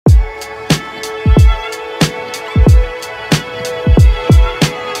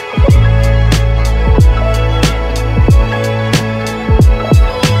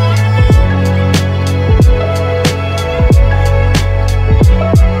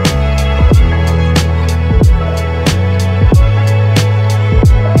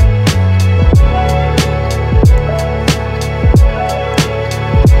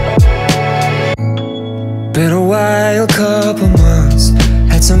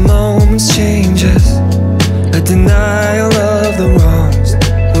Denial of the wrongs,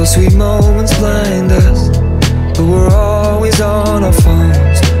 those sweet moments blind us, but we're always on our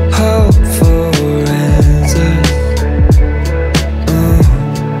phones, hope for answers.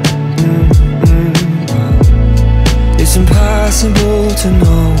 It's impossible to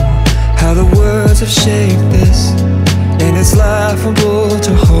know how the words have shaped this, and it's laughable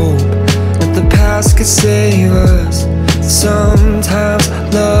to hope that the past could save us. Sometimes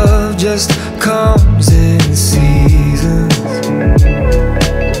love just comes in seasons,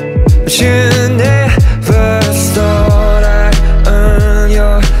 but you never thought I'd earn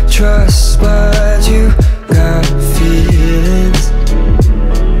your trust, but you got feelings,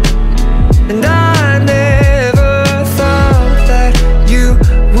 and I never thought that you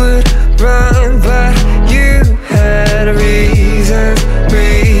would run, but you had reasons,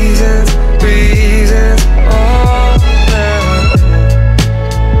 reasons, reasons.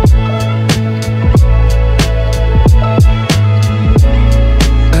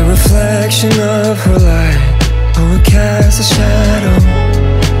 Of her light, oh, it casts a shadow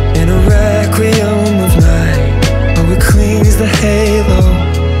in a requiem of night. Oh, it cleans the halo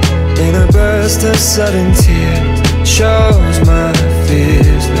in a burst of sudden tears, shows my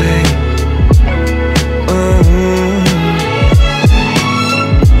fears, babe.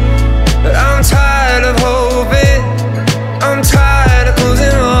 But I'm tired of hoping, I'm tired of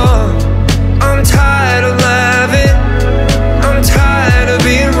losing all, I'm tired of laughing, I'm tired of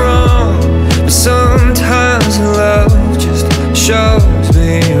being wrong. Sometimes love just shows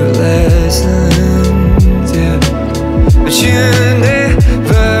me lessons, yeah. But you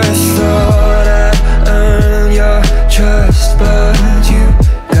never thought I'd earn your trust, but you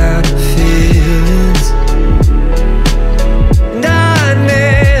got feelings, and I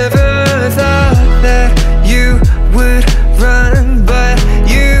never thought that you would run, but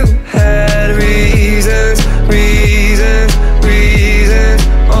you had reasons, reasons, reasons.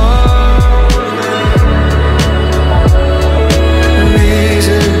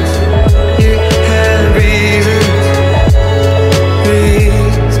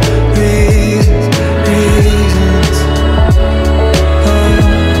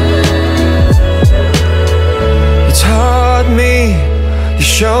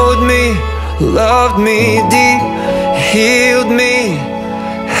 Showed me, loved me deep, healed me,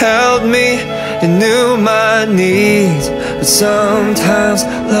 held me, and knew my needs. But sometimes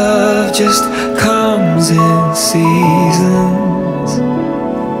love just comes in seasons.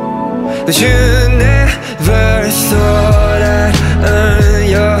 But you never thought I'd earn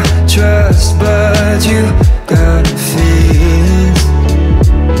your trust, but you got feelings,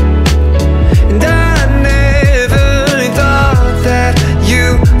 and I never thought that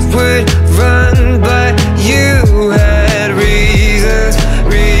you would run, but you had reasons,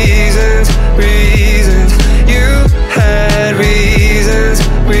 reasons, reasons. You had reasons,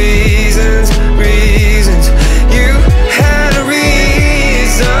 reasons, reasons. You had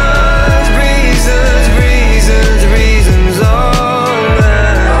reasons, reasons, reasons, reasons. All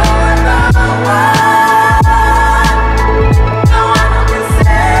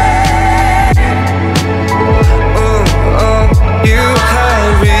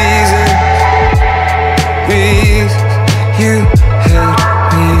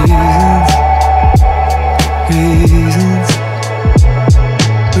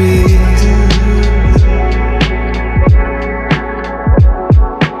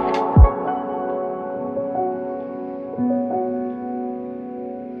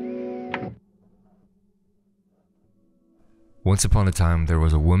Once upon a time, there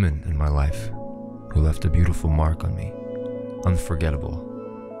was a woman in my life who left a beautiful mark on me. Unforgettable,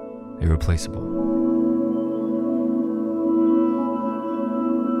 irreplaceable.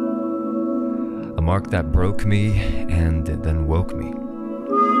 A mark that broke me and then woke me.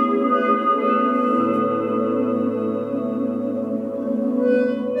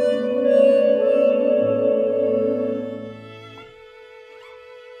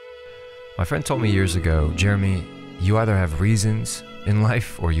 My friend told me years ago, Jeremy, you either have reasons in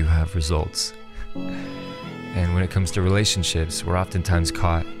life or you have results. And when it comes to relationships, we're oftentimes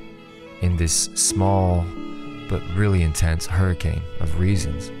caught in this small but really intense hurricane of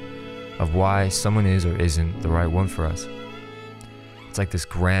reasons of why someone is or isn't the right one for us. It's like this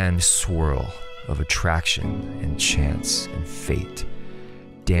grand swirl of attraction and chance and fate,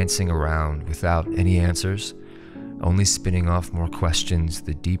 dancing around without any answers, only spinning off more questions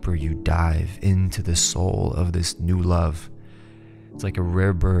the deeper you dive into the soul of this new love. It's like a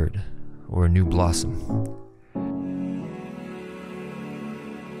rare bird or a new blossom.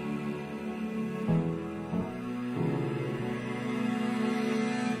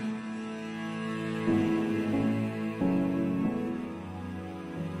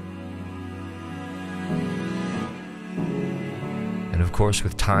 course,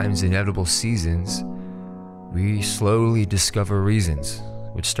 with time's inevitable seasons, we slowly discover reasons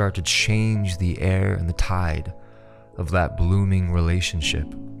which start to change the air and the tide of that blooming relationship.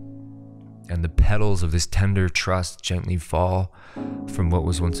 And the petals of this tender trust gently fall from what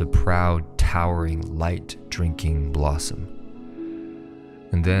was once a proud, towering, light-drinking blossom.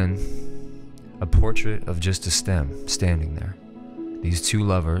 And then, a portrait of just a stem standing there. These two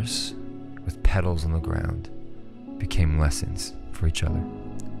lovers, with petals on the ground, became lessons for each other.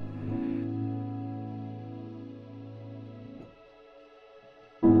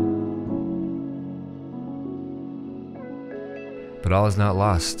 But all is not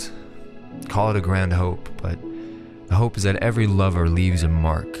lost. Call it a grand hope, but the hope is that every lover leaves a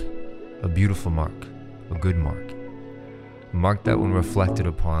mark, a beautiful mark, a good mark. A mark that, when reflected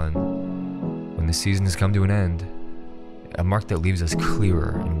upon, when the season has come to an end, a mark that leaves us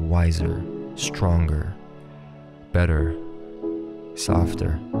clearer and wiser, stronger, better,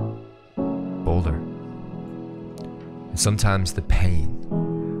 softer, bolder. And sometimes the pain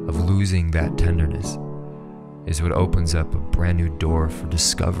of losing that tenderness is what opens up a brand new door for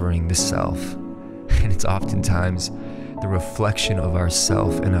discovering the self. And it's oftentimes the reflection of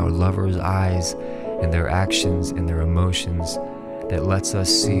ourself in our lover's eyes and their actions and their emotions that lets us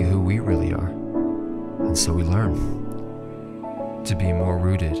see who we really are. And so we learn to be more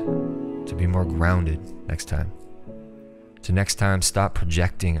rooted, to be more grounded next time. To next time stop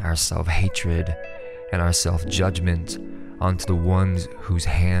projecting our self-hatred and our self-judgment onto the ones whose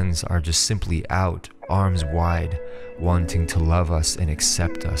hands are just simply out, arms wide, wanting to love us and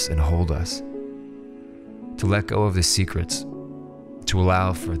accept us and hold us. To let go of the secrets, to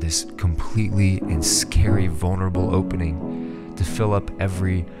allow for this completely and scary, vulnerable opening to fill up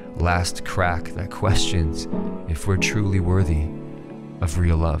every last crack that questions if we're truly worthy of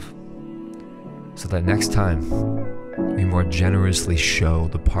real love. So that next time, we more generously show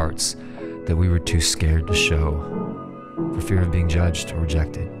the parts that we were too scared to show for fear of being judged or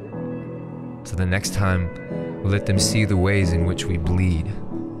rejected. So the next time, we let them see the ways in which we bleed,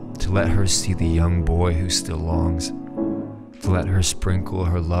 to let her see the young boy who still longs, to let her sprinkle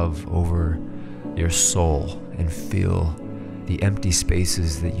her love over your soul and feel the empty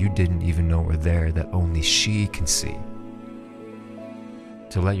spaces that you didn't even know were there that only she can see.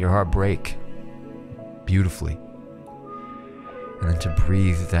 To let your heart break beautifully, and then to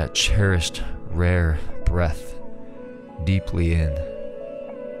breathe that cherished, rare breath deeply in.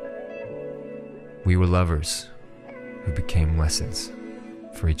 We were lovers who became lessons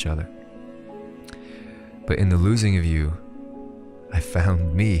for each other. But in the losing of you, I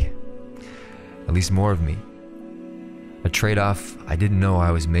found me, at least more of me. A trade-off I didn't know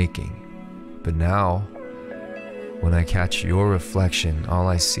I was making. But now, when I catch your reflection, all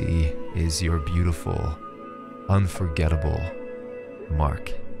I see is your beautiful, unforgettable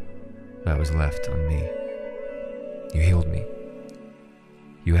mark that was left on me. You healed me.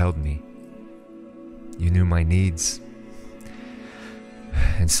 You held me. You knew my needs.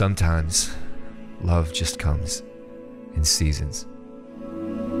 And sometimes, love just comes in seasons.